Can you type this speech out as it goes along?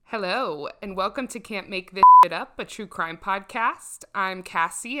Hello, and welcome to Can't Make This Shit Up, a true crime podcast. I'm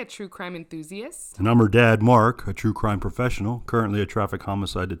Cassie, a true crime enthusiast. And I'm her dad, Mark, a true crime professional, currently a traffic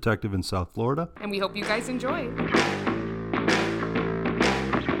homicide detective in South Florida. And we hope you guys enjoy.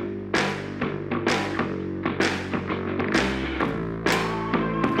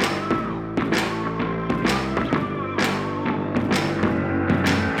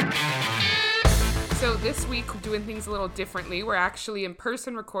 This week, we're doing things a little differently. We're actually in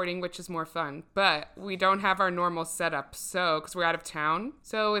person recording, which is more fun, but we don't have our normal setup, because we're out of town.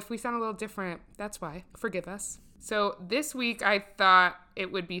 So if we sound a little different, that's why. Forgive us. So this week, I thought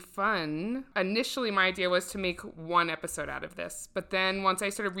it would be fun. Initially, my idea was to make one episode out of this, but then once I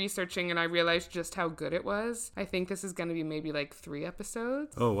started researching and I realized just how good it was, I think this is going to be maybe like 3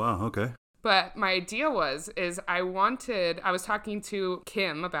 episodes. Oh, wow. Okay. But my idea was I was talking to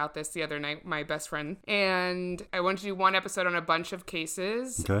Kim about this the other night, my best friend, and I wanted to do one episode on a bunch of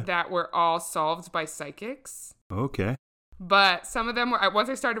cases that were all solved by psychics. Okay. But some of them were, once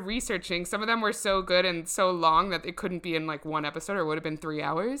I started researching, some of them were so good and so long that it couldn't be in like one episode, or it would have been 3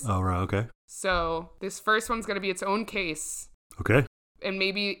 hours. Oh, right. Okay. So this first one's going to be its own case. Okay. And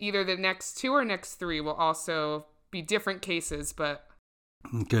maybe either the next 2 or next 3 will also be different cases, but...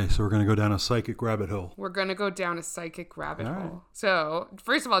 Okay, so we're going to go down a psychic rabbit hole. We're going to go down a psychic rabbit all hole. Right. So,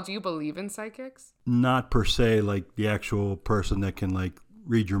 first of all, do you believe in psychics? Not per se like the actual person that can like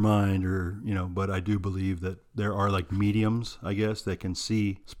read your mind or, but I do believe that there are like mediums, I guess, that can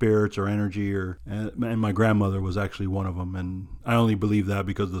see spirits or energy and my grandmother was actually one of them. And I only believe that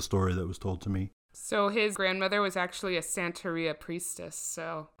because of the story that was told to me. So his grandmother was actually a Santeria priestess,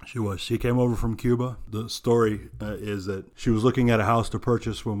 so... She was. She came over from Cuba. The story is that she was looking at a house to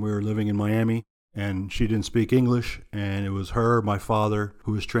purchase when we were living in Miami, and she didn't speak English, and it was her, my father,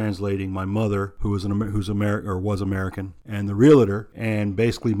 who was translating, my mother, was American, and the realtor, and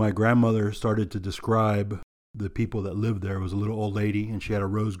basically my grandmother started to describe the people that lived there. It was a little old lady, and she had a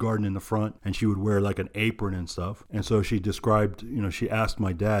rose garden in the front, and she would wear like an apron and stuff. And so she described, she asked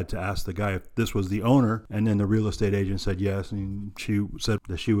my dad to ask the guy if this was the owner, and then the real estate agent said yes, and she said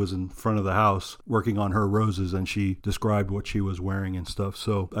that she was in front of the house working on her roses, and she described what she was wearing and stuff.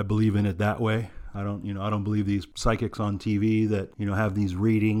 So I believe in it that way. I don't believe these psychics on TV that, have these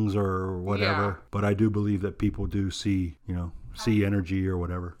readings or whatever, but I do believe that people do see energy or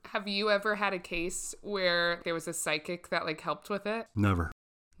whatever. Have you ever had a case where there was a psychic that like helped with it? Never.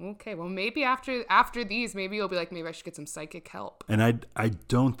 Okay, well maybe after these, maybe you'll be like, maybe I should get some psychic help. And I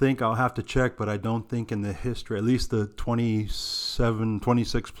don't think, I'll have to check, but I don't think in the history, at least the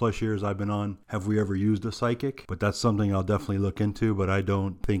 26 plus years I've been on, have we ever used a psychic? But that's something I'll definitely look into, but I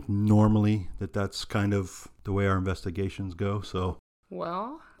don't think normally that's kind of the way our investigations go, so.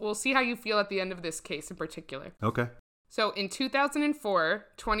 Well, we'll see how you feel at the end of this case in particular. Okay. So in 2004,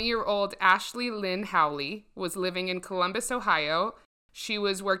 20-year-old Ashley Lynn Howley was living in Columbus, Ohio. She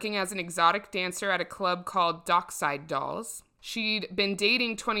was working as an exotic dancer at a club called Dockside Dolls. She'd been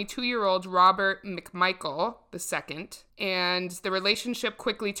dating 22-year-old Robert McMichael II, and the relationship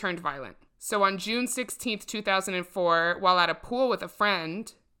quickly turned violent. So on June 16th, 2004, while at a pool with a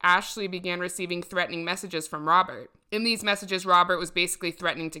friend, Ashley began receiving threatening messages from Robert. In these messages, Robert was basically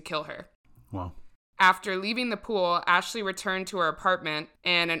threatening to kill her. Wow. After leaving the pool, Ashley returned to her apartment,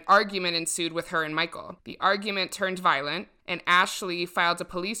 and an argument ensued with her and Michael. The argument turned violent, and Ashley filed a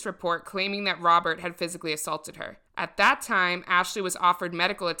police report claiming that Robert had physically assaulted her. At that time, Ashley was offered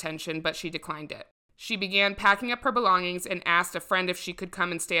medical attention, but she declined it. She began packing up her belongings and asked a friend if she could come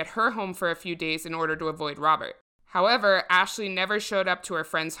and stay at her home for a few days in order to avoid Robert. However, Ashley never showed up to her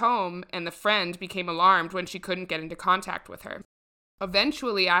friend's home, and the friend became alarmed when she couldn't get into contact with her.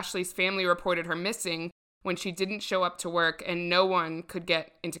 Eventually, Ashley's family reported her missing when she didn't show up to work and no one could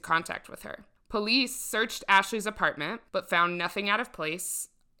get into contact with her. Police searched Ashley's apartment, but found nothing out of place,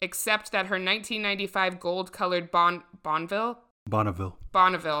 except that her 1995 gold-colored Bonneville?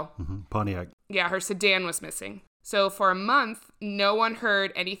 Mm-hmm. Pontiac. Yeah, her sedan was missing. So for a month, no one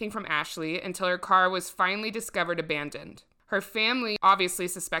heard anything from Ashley until her car was finally discovered abandoned. Her family obviously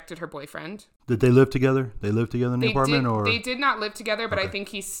suspected her boyfriend. Did they live together? They lived together in the apartment? They did not live together, but okay. I think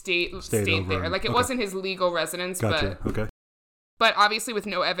he stayed there. Like, it wasn't his legal residence. Gotcha. Okay. But obviously with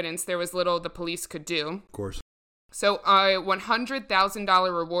no evidence, there was little the police could do. Of course. So a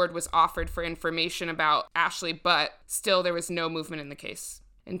 $100,000 reward was offered for information about Ashley, but still there was no movement in the case.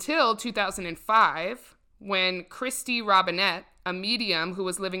 Until 2005, when Christy Robinette, a medium who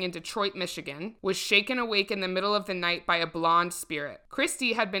was living in Detroit, Michigan, was shaken awake in the middle of the night by a blonde spirit.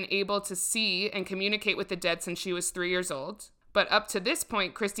 Christy had been able to see and communicate with the dead since she was 3 years old, But up to this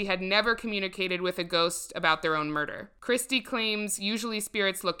point, Christy had never communicated with a ghost about their own murder. Christy claims usually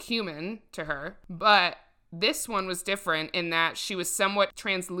spirits look human to her, but this one was different in that she was somewhat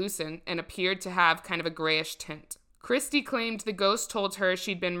translucent and appeared to have kind of a grayish tint. Christy claimed the ghost told her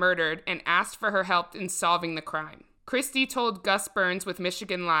she'd been murdered and asked for her help in solving the crime. Christy told Gus Burns with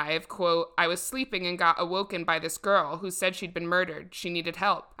Michigan Live, quote, "I was sleeping and got awoken by this girl who said she'd been murdered. She needed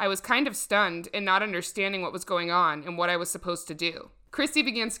help. I was kind of stunned and not understanding what was going on and what I was supposed to do." Christy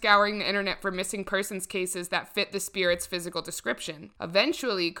began scouring the internet for missing persons cases that fit the spirit's physical description.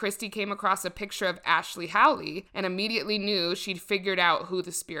 Eventually, Christy came across a picture of Ashley Howley and immediately knew she'd figured out who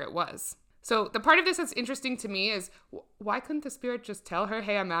the spirit was. So the part of this that's interesting to me is, why couldn't the spirit just tell her,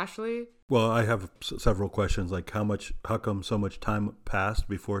 "Hey, I'm Ashley"? Well, I have several questions, like how come so much time passed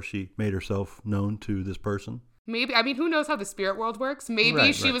before she made herself known to this person? Maybe, I mean, who knows how the spirit world works?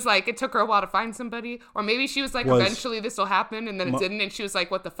 Maybe she was like, it took her a while to find somebody. Or maybe she was like, eventually this will happen, and then it didn't, and she was like,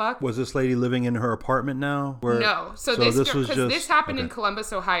 what the fuck? Was this lady living in her apartment now? No. So this happened in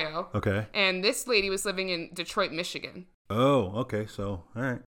Columbus, Ohio. Okay. And this lady was living in Detroit, Michigan. Oh, okay. So, all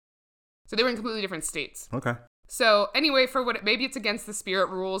right. So they were in completely different states. Okay. So anyway, maybe it's against the spirit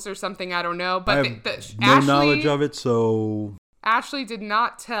rules or something, I don't know. But I have no knowledge of it, so... Ashley did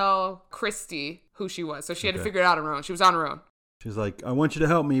not tell Christy who she was, so she had to figure it out on her own. She was on her own. She's like, I want you to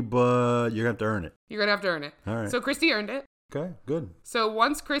help me, but you're going to have to earn it. You're going to have to earn it. All right. So Christy earned it. Okay, good. So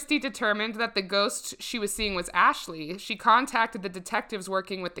once Christy determined that the ghost she was seeing was Ashley, she contacted the detectives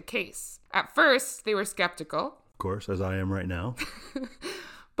working with the case. At first, they were skeptical. Of course, as I am right now.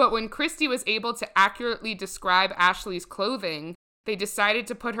 But when Christy was able to accurately describe Ashley's clothing, they decided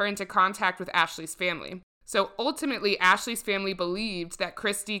to put her into contact with Ashley's family. So ultimately, Ashley's family believed that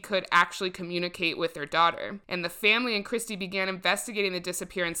Christy could actually communicate with their daughter, and the family and Christy began investigating the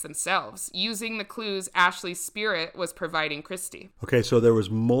disappearance themselves, using the clues Ashley's spirit was providing Christy. Okay, so there was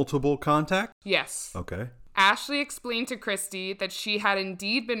multiple contact? Yes. Okay. Ashley explained to Christy that she had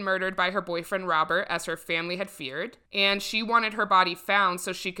indeed been murdered by her boyfriend Robert, as her family had feared, and she wanted her body found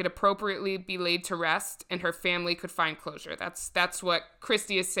so she could appropriately be laid to rest and her family could find closure. That's what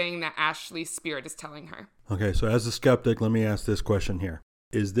Christy is saying that Ashley's spirit is telling her. Okay, so as a skeptic, let me ask this question here.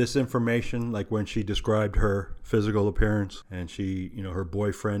 Is this information, like when she described her physical appearance and she, her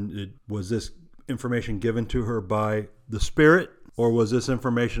boyfriend, was this information given to her by the spirit? Or was this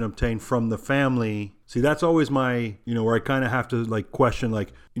information obtained from the family? See, that's always my, where I kind of have to question,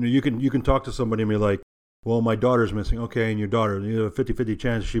 you can talk to somebody and be like, well, my daughter's missing. Okay, and your daughter, you have a 50-50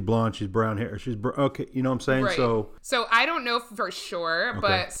 chance. She's blonde, she's brown hair, okay, you know what I'm saying? Right. So I don't know for sure, okay.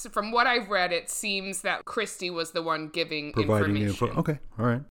 But from what I've read, it seems that Christy was the one providing information. Okay, all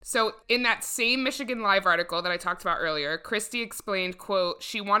right. So in that same Michigan Live article that I talked about earlier, Christy explained, quote,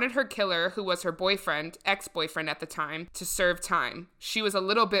 she wanted her killer, who was her boyfriend, ex-boyfriend at the time, to serve time. She was a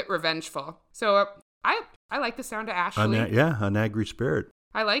little bit revengeful. So I like the sound of Ashley. An angry spirit.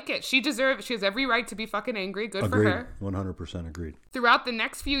 I like it. She has every right to be fucking angry. Good agreed. For her. 100% agreed. Throughout the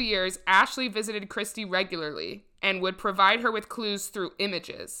next few years, Ashley visited Christy regularly and would provide her with clues through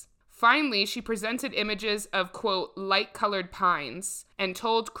images. Finally, she presented images of, quote, light-colored pines and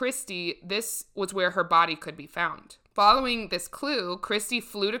told Christy this was where her body could be found. Following this clue, Christy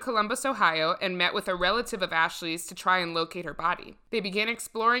flew to Columbus, Ohio, and met with a relative of Ashley's to try and locate her body. They began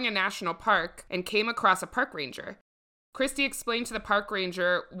exploring a national park and came across a park ranger. Christy explained to the park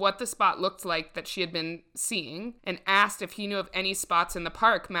ranger what the spot looked like that she had been seeing and asked if he knew of any spots in the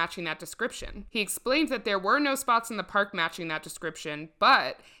park matching that description. He explained that there were no spots in the park matching that description,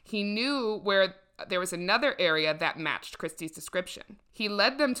 but he knew where there was another area that matched Christy's description. He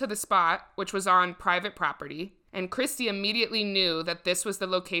led them to the spot, which was on private property, and Christy immediately knew that this was the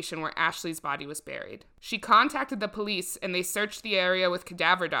location where Ashley's body was buried. She contacted the police and they searched the area with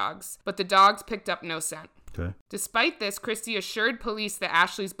cadaver dogs, but the dogs picked up no scent. Okay. Despite this, Christy assured police that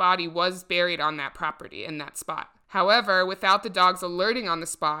Ashley's body was buried on that property in that spot. However, without the dogs alerting on the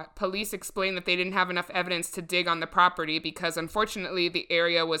spot, police explained that they didn't have enough evidence to dig on the property because, unfortunately, the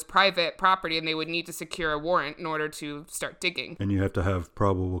area was private property and they would need to secure a warrant in order to start digging. And you have to have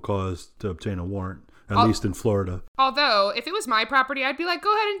probable cause to obtain a warrant, at least in Florida. Although, if it was my property, I'd be like,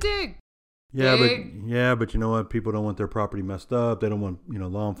 go ahead and dig. But you know what? People don't want their property messed up. They don't want,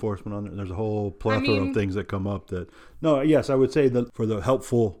 law enforcement on there. There's a whole plethora of things that come up that... No, yes, I would say that for the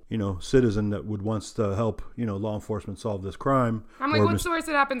helpful, citizen that would wants to help, law enforcement solve this crime. I'm like, what's the worst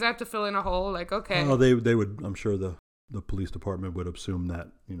that happens? I have to fill in a hole? Like, okay. Well, they would, I'm sure the police department would assume that,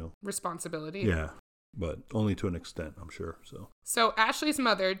 responsibility. Yeah. but only to an extent, I'm sure. So Ashley's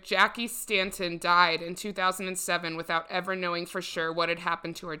mother, Jackie Stanton, died in 2007 without ever knowing for sure what had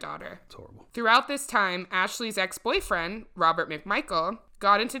happened to her daughter. It's horrible. Throughout this time, Ashley's ex-boyfriend, Robert McMichael,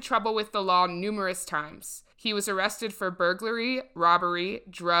 got into trouble with the law numerous times. He was arrested for burglary, robbery,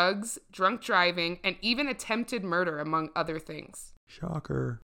 drugs, drunk driving, and even attempted murder, among other things.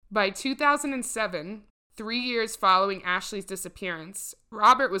 Shocker. By 2007, 3 years following Ashley's disappearance,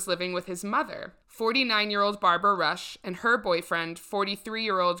 Robert was living with his mother, 49-year-old Barbara Rush, and her boyfriend,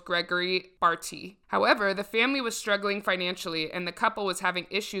 43-year-old Gregory Barty. However, the family was struggling financially, and the couple was having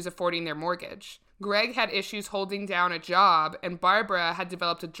issues affording their mortgage. Greg had issues holding down a job, and Barbara had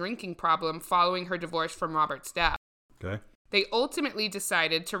developed a drinking problem following her divorce from Robert's death. Okay. They ultimately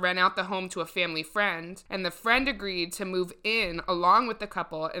decided to rent out the home to a family friend, and the friend agreed to move in along with the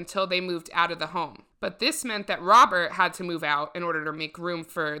couple until they moved out of the home. But this meant that Robert had to move out in order to make room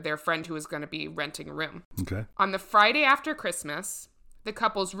for their friend who was going to be renting a room. Okay. On the Friday after Christmas, the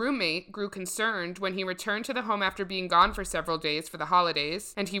couple's roommate grew concerned when he returned to the home after being gone for several days for the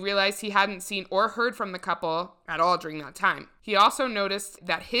holidays, and he realized he hadn't seen or heard from the couple at all during that time. He also noticed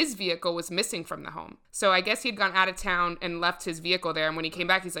that his vehicle was missing from the home. So I guess he'd gone out of town and left his vehicle there, and when he came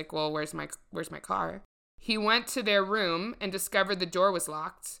back, he's like, well, where's my car? He went to their room and discovered the door was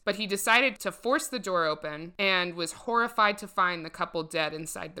locked, but he decided to force the door open and was horrified to find the couple dead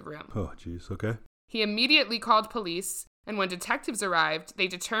inside the room. Oh, jeez. Okay. He immediately called police, and when detectives arrived, they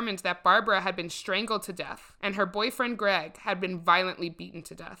determined that Barbara had been strangled to death, and her boyfriend Greg had been violently beaten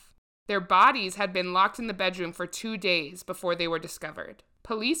to death. Their bodies had been locked in the bedroom for 2 days before they were discovered.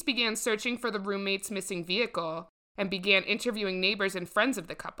 Police began searching for the roommate's missing vehicle and began interviewing neighbors and friends of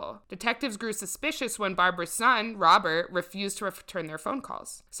the couple. Detectives grew suspicious when Barbara's son, Robert, refused to return their phone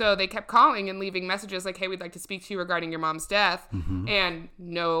calls. So they kept calling and leaving messages like, hey, we'd like to speak to you regarding your mom's death, and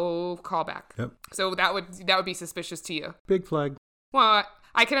no callback. Yep. So that would be suspicious to you. Big flag. Well,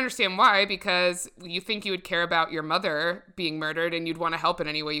 I can understand why, because you think you would care about your mother being murdered and you'd want to help in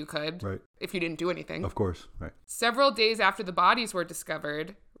any way you could. Right. If you didn't do anything. Of course. Right. Several days after the bodies were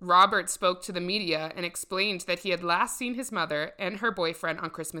discovered, Robert spoke to the media and explained that he had last seen his mother and her boyfriend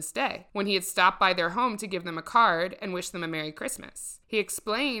on Christmas Day, when he had stopped by their home to give them a card and wish them a Merry Christmas. He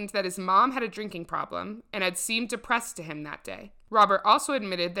explained that his mom had a drinking problem and had seemed depressed to him that day. Robert also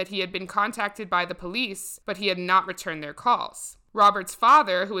admitted that he had been contacted by the police, but he had not returned their calls. Robert's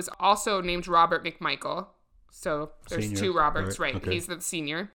father, who is also named Robert McMichael, so there's Senior. two Roberts, right? Okay. He's the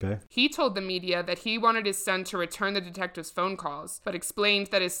senior. Okay. He told the media that he wanted his son to return the detective's phone calls, but explained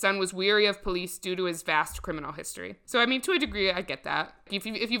that his son was weary of police due to his vast criminal history. So, I mean, to a degree, I get that. If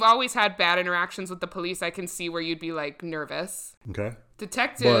you've always had bad interactions with the police, I can see where you'd be, like, nervous. Okay.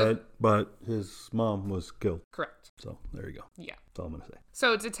 Detective... But his mom was killed. Correct. So, there you go. Yeah. That's all I'm going to say.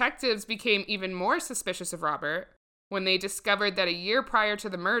 So, detectives became even more suspicious of Robert when they discovered that a year prior to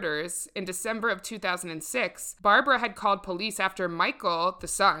the murders, in December of 2006, Barbara had called police after Michael, the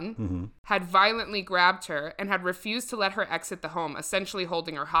son, had violently grabbed her and had refused to let her exit the home, essentially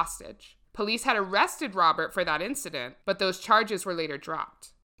holding her hostage. Police had arrested Robert for that incident, but those charges were later dropped.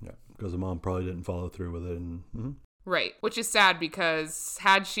 Yeah, because the mom probably didn't follow through with it. And, Right, which is sad because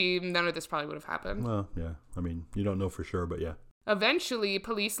had she, none of this probably would have happened. Well, yeah. I mean, you don't know for sure, but yeah. Eventually,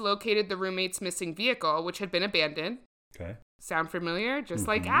 police located the roommate's missing vehicle, which had been abandoned. Okay. Sound familiar? Just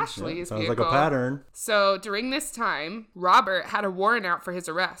like Ashley's sounds vehicle. like a pattern. So during this time, Robert had a warrant out for his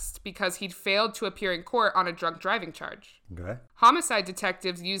arrest because he'd failed to appear in court on a drunk driving charge. Okay. Homicide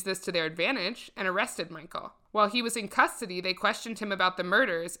detectives used this to their advantage and arrested Michael. While he was in custody, they questioned him about the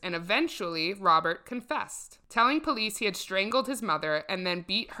murders, and eventually, Robert confessed, telling police he had strangled his mother and then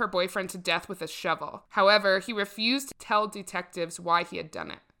beat her boyfriend to death with a shovel. However, he refused to tell detectives why he had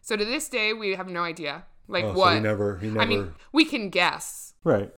done it. So to this day, we have no idea. Like what? So he never. I mean, we can guess.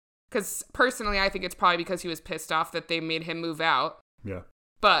 Right. Because personally, I think it's probably because he was pissed off that they made him move out. Yeah.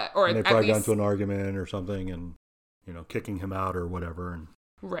 Or and they at probably got least... into an argument or something and, kicking him out or whatever. And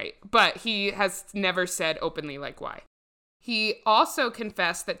Right. But he has never said openly, like, why. He also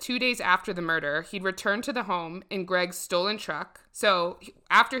confessed that 2 days after the murder, he'd returned to the home in Greg's stolen truck. So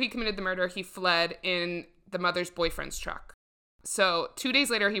after he committed the murder, he fled in the mother's boyfriend's truck. So 2 days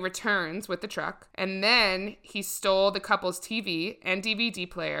later, he returns with the truck, and then he stole the couple's TV and DVD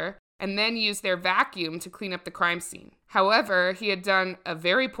player, and then used their vacuum to clean up the crime scene. However, he had done a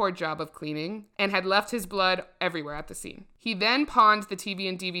very poor job of cleaning and had left his blood everywhere at the scene. He then pawned the TV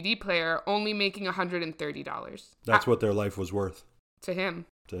and DVD player, only making $130. that's what their life was worth. To him.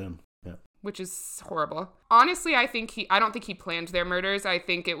 To him, yeah. Which is horrible. Honestly, I don't think he planned their murders. I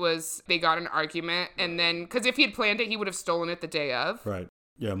think it was they got an argument, and then, because if he had planned it, he would have stolen it the day of. Right.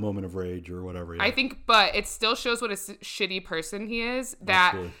 Yeah, moment of rage or whatever. Yeah. I think, but it still shows what a shitty person he is,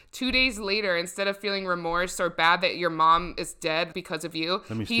 that Absolutely. 2 days later, instead of feeling remorse or bad that your mom is dead because of you.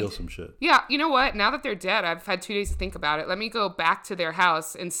 Let me steal some shit. Yeah, you know what? Now that they're dead, I've had 2 days to think about it. Let me go back to their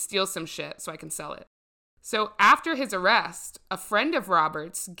house and steal some shit so I can sell it. So after his arrest, a friend of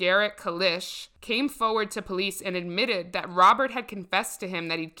Robert's, Garrett Kalish, came forward to police and admitted that Robert had confessed to him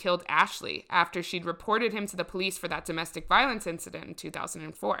that he'd killed Ashley after she'd reported him to the police for that domestic violence incident in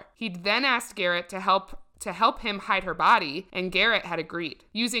 2004. He'd then asked Garrett to help him hide her body, and Garrett had agreed.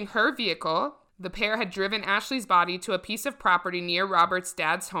 Using her vehicle, the pair had driven Ashley's body to a piece of property near Robert's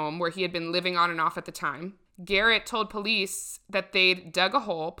dad's home where he had been living on and off at the time. Garrett told police that they'd dug a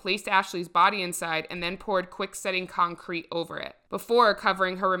hole, placed Ashley's body inside, and then poured quick-setting concrete over it before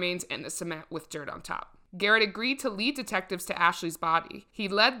covering her remains in the cement with dirt on top. Garrett agreed to lead detectives to Ashley's body. He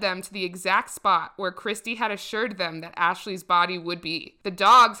led them to the exact spot where Christy had assured them that Ashley's body would be. The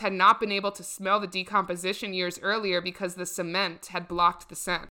dogs had not been able to smell the decomposition years earlier because the cement had blocked the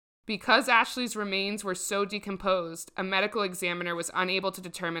scent. Because Ashley's remains were so decomposed, a medical examiner was unable to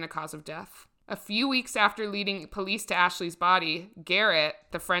determine a cause of death. A few weeks after leading police to Ashley's body, Garrett,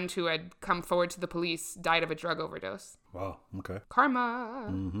 the friend who had come forward to the police, died of a drug overdose. Wow, okay. Karma.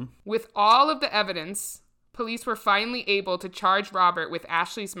 Mm-hmm. With all of the evidence, police were finally able to charge Robert with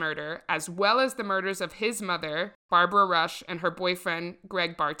Ashley's murder, as well as the murders of his mother, Barbara Rush, and her boyfriend,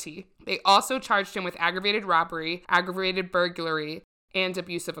 Greg Barty. They also charged him with aggravated robbery, aggravated burglary, and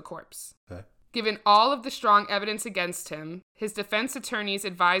abuse of a corpse. Okay. Given all of the strong evidence against him, his defense attorneys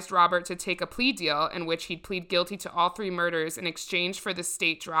advised Robert to take a plea deal in which he'd plead guilty to all 3 murders in exchange for the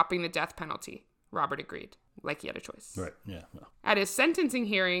state dropping the death penalty. Robert agreed, like he had a choice. Right, yeah. No. At his sentencing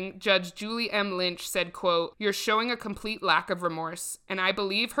hearing, Judge Julie M. Lynch said, quote, "You're showing a complete lack of remorse, and I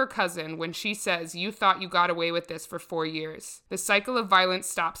believe her cousin when she says you thought you got away with this for 4 years. The cycle of violence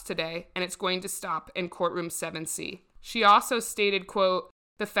stops today, and it's going to stop in courtroom 7C. She also stated, quote,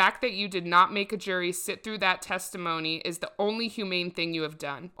 "The fact that you did not make a jury sit through that testimony is the only humane thing you have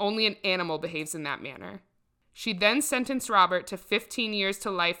done. Only an animal behaves in that manner." She then sentenced Robert to 15 years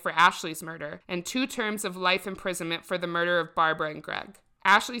to life for Ashley's murder and 2 terms of life imprisonment for the murder of Barbara and Greg.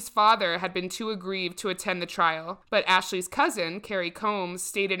 Ashley's father had been too aggrieved to attend the trial, but Ashley's cousin, Carrie Combs,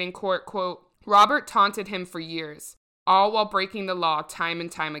 stated in court, quote, "Robert taunted him for years, all while breaking the law time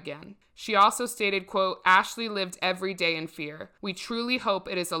and time again." She also stated, quote, "Ashley lived every day in fear. We truly hope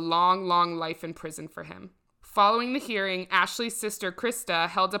it is a long, long life in prison for him." Following the hearing, Ashley's sister, Krista,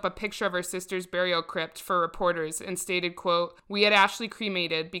 held up a picture of her sister's burial crypt for reporters and stated, quote, "We had Ashley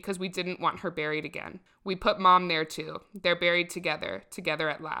cremated because we didn't want her buried again. We put Mom there too. They're buried together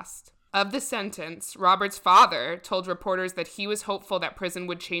at last." Of the sentence, Robert's father told reporters that he was hopeful that prison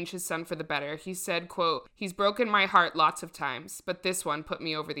would change his son for the better. He said, quote, "He's broken my heart lots of times, but this one put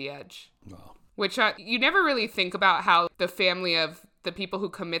me over the edge." Wow. Which you never really think about how the family of the people who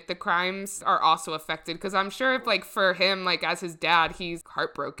commit the crimes are also affected. Because I'm sure if, like, for him, like, as his dad, he's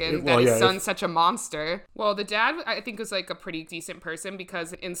heartbroken that his son's such a monster. Well, the dad, I think, was, like, a pretty decent person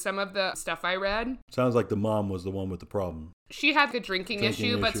because in some of the stuff I read... Sounds like the mom was the one with the problem. She had the drinking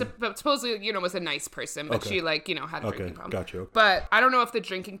issue. But supposedly, you know, was a nice person. But she, like, you know, had a drinking problem. Gotcha. But I don't know if the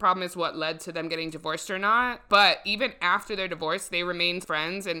drinking problem is what led to them getting divorced or not. But even after their divorce, they remained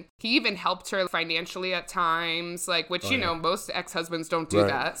friends. And he even helped her financially at times, like, which, you know, most ex-husbands don't do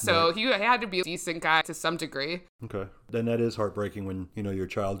that. So he had to be a decent guy to some degree. Okay. Then that is heartbreaking when, you know, your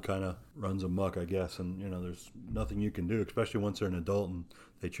child kind of runs amok, I guess. And, you know, there's nothing you can do, especially once they're an adult and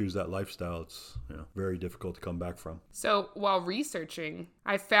they choose that lifestyle. It's, you know, very difficult to come back from. So while researching,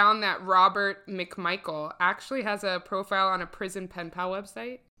 I found that Robert McMichael actually has a profile on a prison pen pal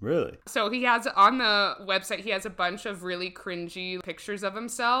website. Really? So he has, on the website, he has a bunch of really cringy pictures of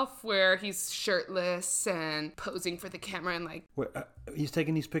himself where he's shirtless and posing for the camera and like... Wait, he's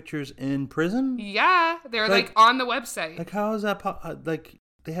taking these pictures in prison? Yeah, they're like on the website. Like, how is that like...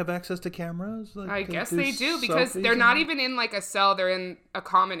 They have access to cameras? Like, I guess they do because they're not even in like a cell. They're in a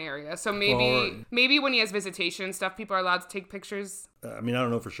common area. So maybe when he has visitation and stuff, people are allowed to take pictures. I mean, I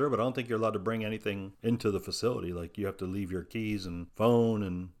don't know for sure, but I don't think you're allowed to bring anything into the facility. Like, you have to leave your keys and phone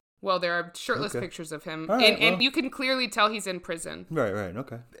and... Well, there are shirtless pictures of him. Right, and you can clearly tell he's in prison. Right,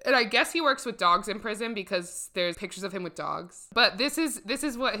 okay. And I guess he works with dogs in prison because there's pictures of him with dogs. But this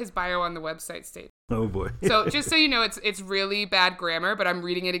is what his bio on the website states. Oh, boy. So just so you know, it's really bad grammar, but I'm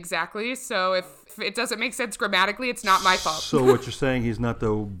reading it exactly. So if it doesn't make sense grammatically, it's not my fault. So what you're saying, he's not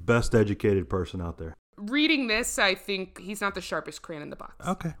the best educated person out there. Reading this, I think he's not the sharpest crayon in the box.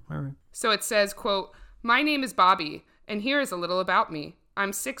 Okay, all right. So it says, quote, "My name is Bobby, and here is a little about me.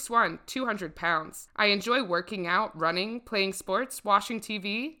 I'm 6'1", 200 pounds. I enjoy working out, running, playing sports, watching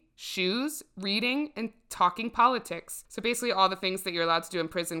TV, shoes, reading, and talking politics. So basically all the things that you're allowed to do in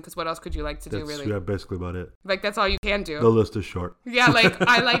prison, because what else could you like to do, really? Yeah, basically about it. Like, that's all you can do. The list is short. Yeah, like,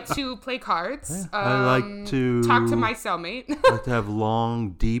 I like to play cards. Yeah, I like to... talk to my cellmate. I like to have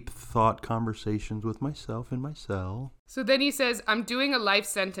long, deep thought conversations with myself in my cell. So then he says, I'm doing a life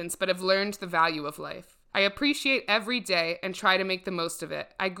sentence, but have learned the value of life. I appreciate every day and try to make the most of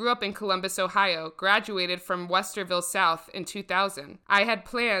it. I grew up in Columbus, Ohio, graduated from Westerville South in 2000. I had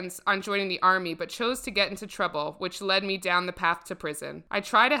plans on joining the Army, but chose to get into trouble, which led me down the path to prison. I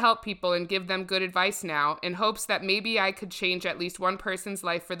try to help people and give them good advice now, in hopes that maybe I could change at least one person's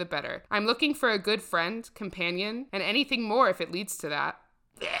life for the better. I'm looking for a good friend, companion, and anything more if it leads to that.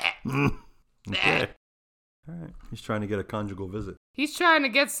 Okay. All right. He's trying to get a conjugal visit. He's trying to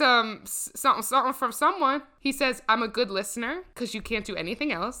get something from someone. He says, I'm a good listener, because you can't do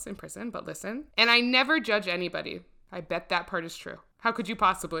anything else in prison but listen. And I never judge anybody. I bet that part is true. How could you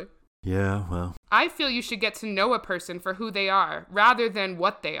possibly? Yeah, well. I feel you should get to know a person for who they are, rather than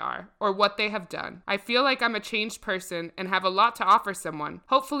what they are, or what they have done. I feel like I'm a changed person and have a lot to offer someone.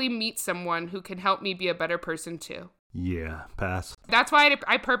 Hopefully meet someone who can help me be a better person too. Yeah, pass. That's why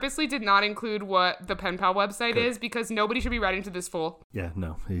I purposely did not include what the Pen Pal website is, because nobody should be writing to this fool. Yeah,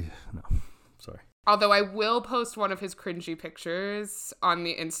 no. Sorry. Although I will post one of his cringy pictures on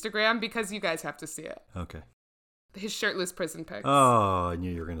the Instagram, because you guys have to see it. Okay. His shirtless prison pics. Oh, I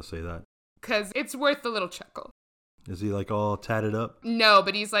knew you were going to say that. Because it's worth the little chuckle. Is he like all tatted up? No,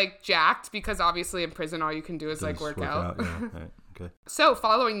 but he's like jacked, because obviously in prison all you can do is like work out. Yeah, right. Okay. So,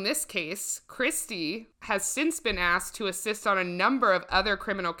 following this case, Christy has since been asked to assist on a number of other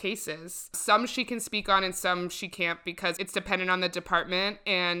criminal cases. Some she can speak on and some she can't, because it's dependent on the department.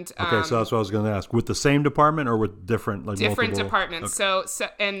 And okay, so that's what I was going to ask. With the same department or with different, like different multiple... departments. Okay. So,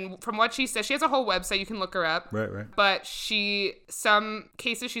 and from what she says, she has a whole website. You can look her up. Right. But some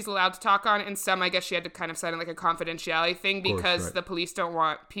cases she's allowed to talk on, and some I guess she had to kind of sign like a confidentiality thing, because the police don't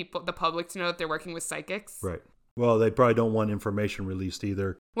want the public to know that they're working with psychics. Right. Well, they probably don't want information released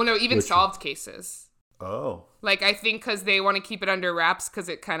either. Well, no, even solved cases. Oh. Like, I think because they want to keep it under wraps, because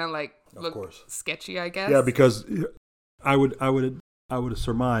it kind of like looks sketchy, I guess. Yeah, because I would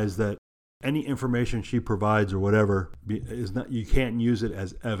surmise that any information she provides or whatever is not, you can't use it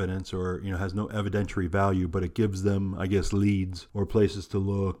as evidence, or has no evidentiary value, but it gives them, I guess, leads or places to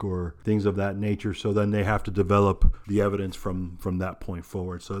look or things of that nature. So then they have to develop the evidence from that point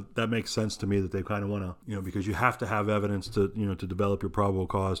forward. So that makes sense to me that they kind of want to, because you have to have evidence to to develop your probable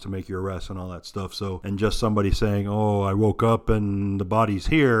cause to make your arrest and all that stuff. So, and just somebody saying, oh, I woke up and the body's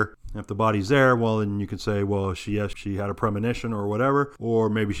here. If the body's there, well, then you could say, well, she had a premonition or whatever, or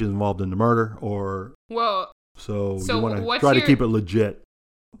maybe she's involved in the murder, or... Well... So you want to try to keep it legit.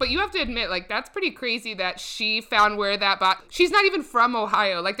 But you have to admit, like, that's pretty crazy that she found where that body... She's not even from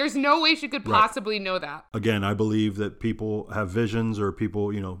Ohio. Like, there's no way she could possibly know that. Again, I believe that people have visions, or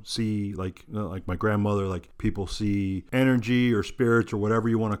people, see, like my grandmother, like people see energy or spirits or whatever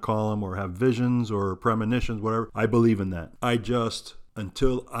you want to call them, or have visions or premonitions, whatever. I believe in that.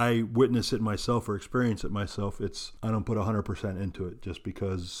 Until I witness it myself or experience it myself, I don't put 100% into it, just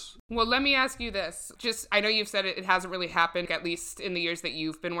because. Well, let me ask you this. I know you've said it hasn't really happened, at least in the years that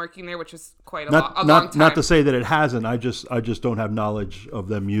you've been working there, which is quite a long time. Not to say that it hasn't. I just don't have knowledge of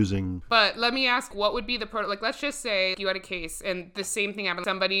them using. But let me ask, what would be the like? Let's just say you had a case and the same thing happened.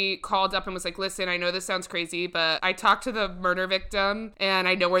 Somebody called up and was like, "Listen, I know this sounds crazy, but I talked to the murder victim and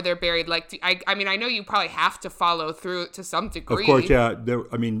I know where they're buried." Like, I mean, I know you probably have to follow through to some degree. Of course, yeah.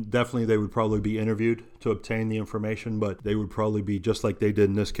 Definitely they would probably be interviewed to obtain the information, but they would probably be, just like they did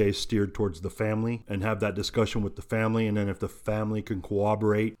in this case, steered towards the family and have that discussion with the family. And then if the family can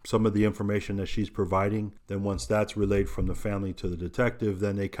corroborate some of the information that she's providing, then once that's relayed from the family to the detective,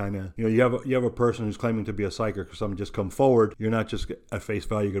 then they kind of, you have a person who's claiming to be a psychic or something just come forward. You're not just at face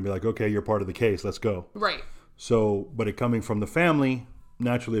value going to be like, okay, you're part of the case, let's go. Right. So, but it coming from the family,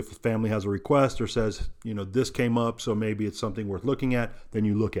 naturally, if the family has a request or says, this came up, so maybe it's something worth looking at, then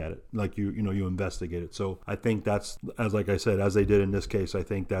you look at it, like you investigate it. So I think that's, like I said, as they did in this case, I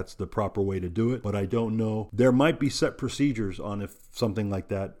think that's the proper way to do it. But I don't know. There might be set procedures on if something like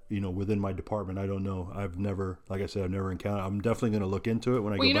that, within my department. I don't know. I've never encountered. I'm definitely going to look into it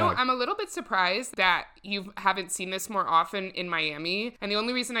when I go back. I'm a little bit surprised that you haven't seen this more often in Miami. And the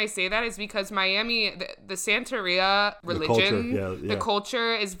only reason I say that is because Miami, the Santeria religion, the culture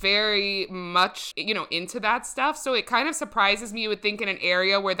culture is very much, into that stuff. So it kind of surprises me. You would think in an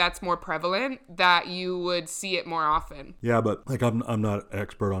area where that's more prevalent that you would see it more often. Yeah, but like I'm not an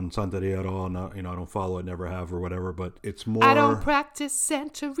expert on Santeria at all. Not, I don't follow it, never have or whatever, but it's more... I don't practice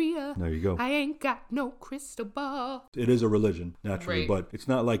Santeria. There you go. I ain't got no crystal ball. It is a religion, naturally, Right. but it's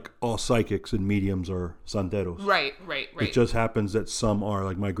not like all psychics and mediums are santeros. Right. It just happens that some are.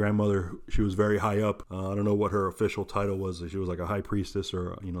 Like my grandmother, she was very high up. I don't know what her official title was. She was like a high priestess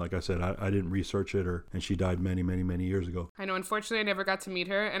or, like I said, I didn't research it, and she died many, many, many years ago. I know, unfortunately, I never got to meet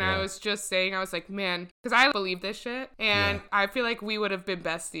her. And Yeah. I was just saying, I was like, man, because I believe this shit. And Yeah. I feel like we would have been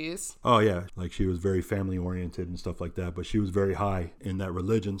besties. Oh, yeah. Like she was very family oriented and stuff like that, but she was very high in that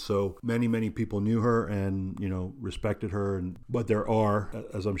religion. So many, many people knew her and, respected her. But there are,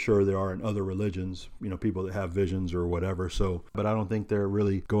 as I'm sure there are in other religions, people that have visions or whatever. So, but I don't think they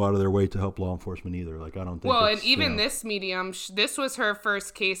really go out of their way to help law enforcement either. Like, I don't think. Well, it's, and even this medium, this was her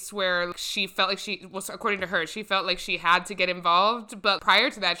first case where she felt like she was, according to her, she felt like she had to get involved. But prior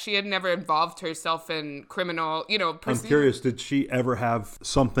to that, she had never involved herself in criminal, I'm curious, did she ever have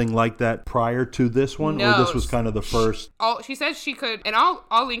something like that prior to this one? No. Or this was kind of the first? She says she could, and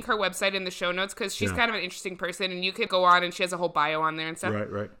I'll link her website in the show notes because she's Yeah. kind of an interesting person, and you could go on and she has a whole bio on there and stuff.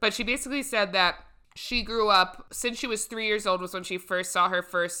 Right. But she basically said that she grew up, since she was 3 years old was when she first saw her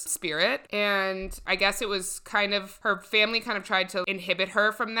first spirit. And I guess it was kind of, her family kind of tried to inhibit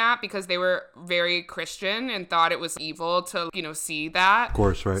her from that because they were very Christian and thought it was evil to, see that. Of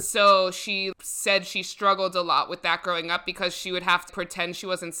course, right. So she said she struggled a lot with that growing up because she would have to pretend she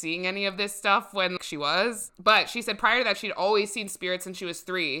wasn't seeing any of this stuff when she was. But she said prior to that, she'd always seen spirits since she was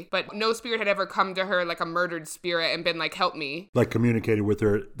 3, but no spirit had ever come to her like a murdered spirit and been like, help me. Like communicated with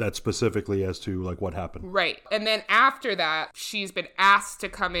her that specifically as to like what happened. Right. And then after that, she's been asked to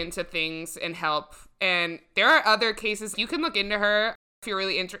come into things and help. And there are other cases. You can look into her if you're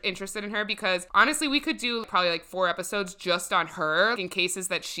really interested in her, because honestly, we could do probably like 4 episodes just on her in cases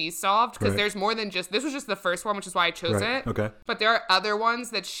that she's solved, because Right. there's more than just, this was just the first one, which is why I chose Right. it. Okay. But there are other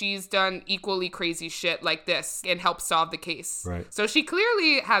ones that she's done equally crazy shit like this and helped solve the case. Right. So she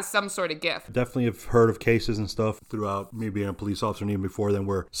clearly has some sort of gift. Definitely have heard of cases and stuff throughout me being a police officer and even before then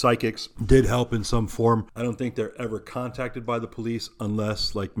where psychics did help in some form. I don't think they're ever contacted by the police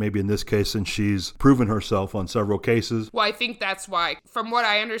unless, like maybe in this case, since she's proven herself on several cases. Well, I think that's why, from what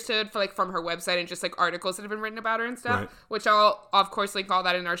I understood from her website and just like articles that have been written about her and stuff, Right. which I'll of course link all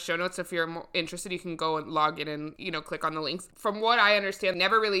that in our show notes. If you're more interested, you can go and log in and, click on the links. From what I understand,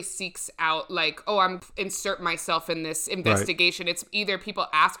 never really seeks out like, oh, I'm insert myself in this investigation. Right. It's either people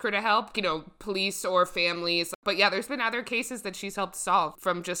ask her to help, police or families. But yeah, there's been other cases that she's helped solve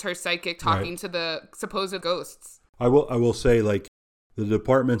from just her psychic talking Right. to the supposed ghosts. I will say, like, the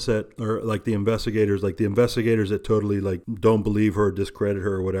departments that are like the investigators that totally like don't believe her, discredit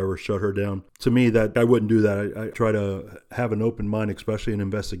her or whatever, shut her down. To me, that I wouldn't do that. I try to have an open mind, especially in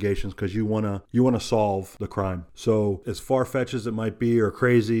investigations, because you wanna solve the crime. So as far-fetched as it might be or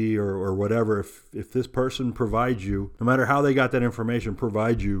crazy or whatever, if this person provides you, no matter how they got that information,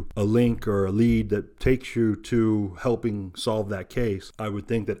 provides you a link or a lead that takes you to helping solve that case, I would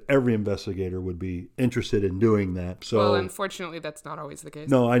think that every investigator would be interested in doing that. So, well, unfortunately, that's not always the case.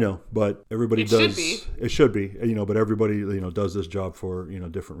 no, I know, but everybody It does. should be. It should be, but everybody, does this job for,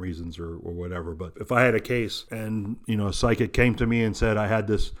 different reasons or whatever. But if I had a case and, a psychic came to me and said I had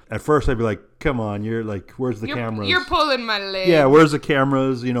this, at first I'd be like, come on, you're like, where's the cameras? You're pulling my leg. Yeah, where's the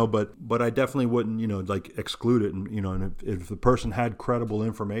cameras? But I definitely wouldn't, like exclude it. And, if the person had credible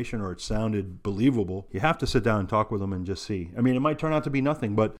information or it sounded believable, you have to sit down and talk with them and just see. I mean, it might turn out to be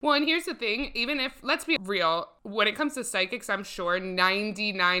nothing, but. Well, and here's the thing, even if, let's be real, when it comes to psychics, I'm sure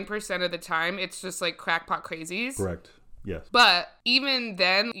 99% of the time, it's just like crackpot crazies. Correct. Yes. But even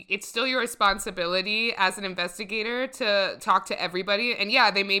then, it's still your responsibility as an investigator to talk to everybody. And yeah,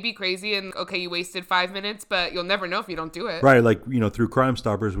 they may be crazy and okay, you wasted 5 minutes, but you'll never know if you don't do it. Right, like through Crime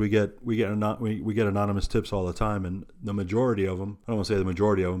Stoppers, we get anonymous tips all the time, and the majority of them, I don't want to say the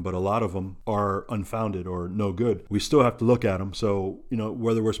majority of them, but a lot of them are unfounded or no good. We still have to look at them. So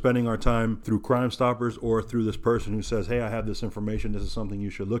whether we're spending our time through Crime Stoppers or through this person who says, hey, I have this information, this is something you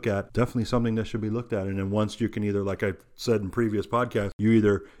should look at, definitely something that should be looked at. And then once you can either, like I said in previous podcasts,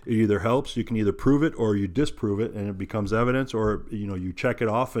 it either helps, you can either prove it or you disprove it and it becomes evidence, or you check it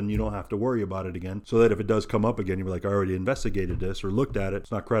off and you don't have to worry about it again, so that if it does come up again, you're like, I already investigated this or looked at it,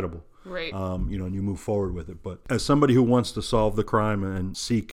 it's not credible. Right. And you move forward with it. But as somebody who wants to solve the crime and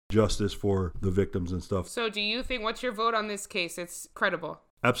seek justice for the victims and stuff. So do you think, what's your vote on this case? It's credible.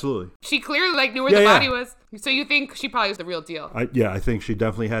 Absolutely. She clearly knew where the body was. So you think she probably was the real deal? I think she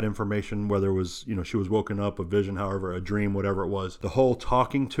definitely had information, whether it was, she was woken up, a vision, however, a dream, whatever it was. The whole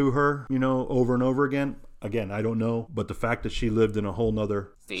talking to her, over and over again, I don't know. But the fact that she lived in a whole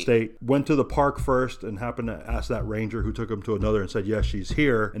nother state, went to the park first and happened to ask that ranger who took him to another and said, yes, she's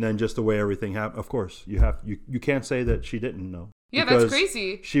here. And then just the way everything happened, of course, you can't say that she didn't know. Yeah, that's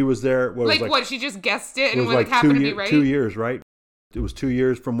crazy. She was there. What, she just guessed it and it happened to be right? 2 years, right? It was 2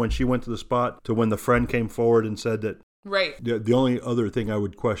 years from when she went to the spot to when the friend came forward and said that. Right. The only other thing I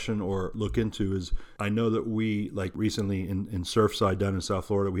would question or look into is, I know that we, recently in Surfside down in South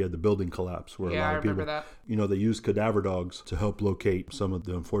Florida, we had the building collapse where a lot of people, that. They used cadaver dogs to help locate some of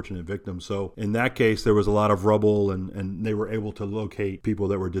the unfortunate victims. So in that case, there was a lot of rubble and they were able to locate people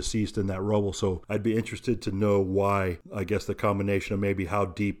that were deceased in that rubble. So I'd be interested to know why, I guess the combination of maybe how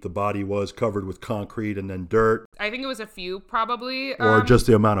deep the body was, covered with concrete and then dirt. I think it was a few probably. Or just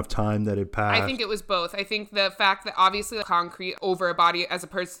the amount of time that it passed. I think it was both. I think the fact that obviously the concrete over a body as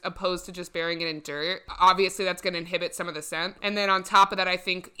opposed to just burying it in dirt, obviously that's going to inhibit some of the scent. And then on top of that, I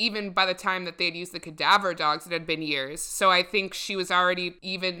think even by the time that they'd used the cadaver dogs, it had been years. So I think she was already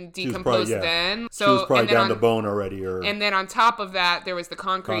even decomposed then. So she was probably down to bone already. And then on top of that, there was the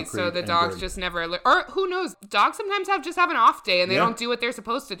concrete so the dogs just never... Or who knows? Dogs sometimes just have an off day and they don't do what they're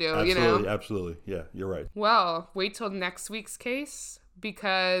supposed to do, Absolutely. Yeah, you're right. Well, wait till next week's case,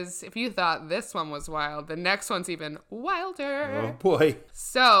 because if you thought this one was wild, the next one's even wilder. Oh, boy.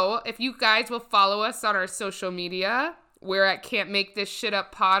 So, if you guys will follow us on our social media, we're at Can't Make This Shit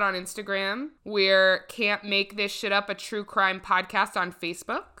Up Pod on Instagram. We're Can't Make This Shit Up, a true crime podcast on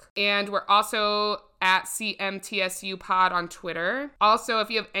Facebook. And we're also at CMTSU Pod on Twitter. Also,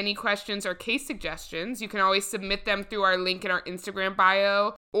 if you have any questions or case suggestions, you can always submit them through our link in our Instagram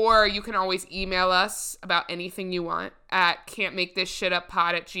bio, or you can always email us about anything you want at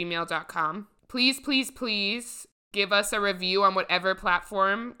can'tmakethissshituppod@gmail.com. Please, please, please give us a review on whatever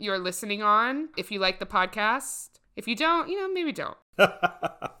platform you're listening on if you like the podcast. If you don't, maybe don't.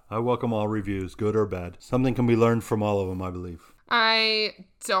 I welcome all reviews, good or bad. Something can be learned from all of them, I believe. I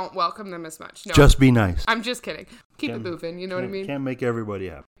don't welcome them as much. No. Just be nice. I'm just kidding. Keep it moving, you know what I mean? Can't make everybody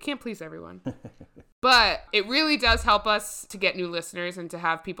happy. Can't please everyone. But it really does help us to get new listeners and to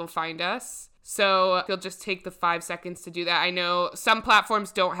have people find us. So if you'll just take the 5 seconds to do that. I know some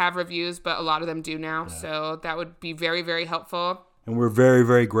platforms don't have reviews, but a lot of them do now. Yeah. So that would be very, very helpful. And we're very,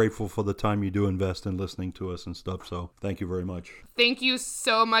 very grateful for the time you do invest in listening to us and stuff. So thank you very much. Thank you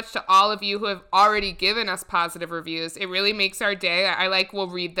so much to all of you who have already given us positive reviews. It really makes our day. I will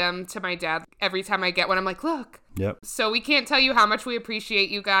read them to my dad every time I get one. I'm like, look. Yep. So we can't tell you how much we appreciate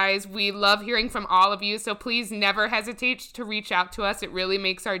you guys. We love hearing from all of you. So please never hesitate to reach out to us. It really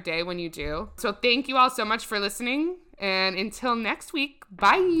makes our day when you do. So thank you all so much for listening. And until next week,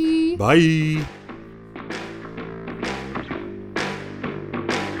 bye. Bye.